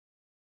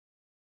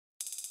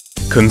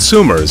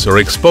Consumers are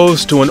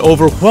exposed to an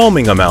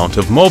overwhelming amount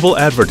of mobile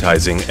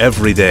advertising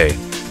every day.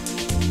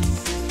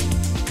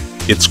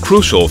 It's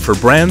crucial for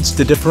brands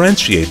to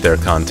differentiate their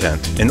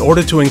content in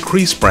order to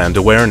increase brand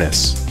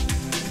awareness.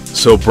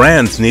 So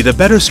brands need a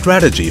better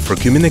strategy for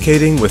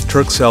communicating with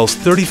Turkcell's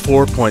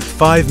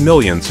 34.5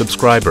 million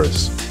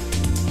subscribers.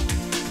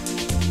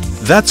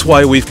 That's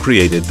why we've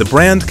created the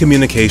Brand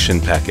Communication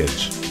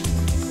Package,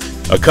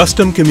 a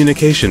custom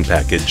communication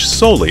package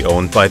solely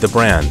owned by the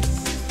brand,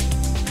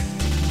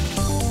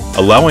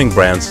 allowing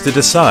brands to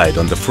decide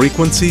on the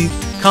frequency,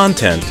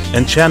 content,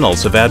 and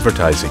channels of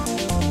advertising.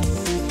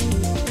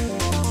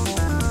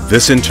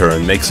 This in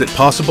turn makes it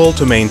possible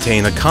to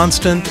maintain a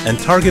constant and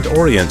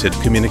target-oriented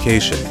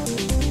communication.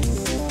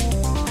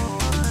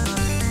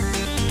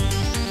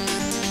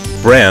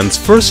 Brands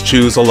first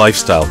choose a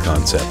lifestyle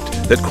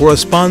concept that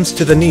corresponds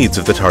to the needs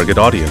of the target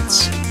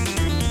audience.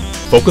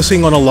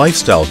 Focusing on a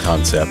lifestyle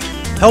concept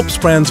helps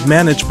brands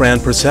manage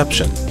brand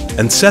perception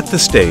and set the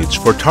stage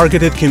for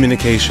targeted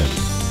communication.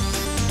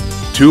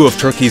 Two of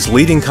Turkey's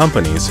leading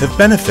companies have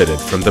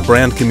benefited from the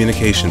Brand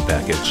Communication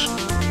Package.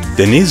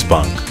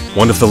 Denizbank,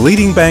 one of the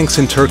leading banks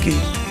in Turkey,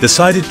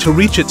 decided to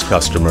reach its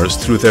customers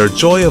through their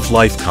Joy of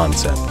Life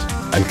concept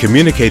and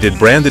communicated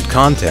branded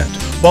content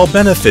while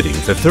benefiting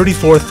the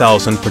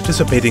 34,000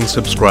 participating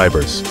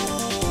subscribers.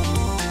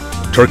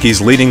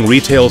 Turkey's leading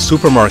retail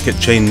supermarket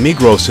chain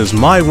Migros's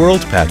My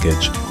World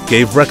package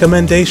gave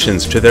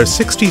recommendations to their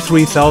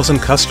 63,000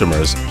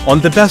 customers on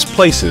the best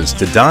places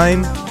to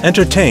dine,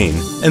 entertain,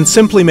 and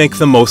simply make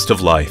the most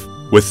of life.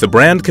 With the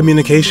Brand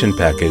Communication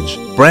Package,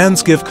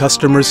 brands give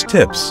customers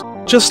tips,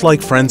 just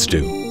like friends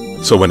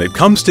do. So when it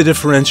comes to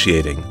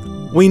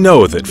differentiating, we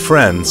know that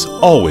friends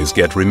always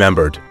get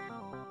remembered.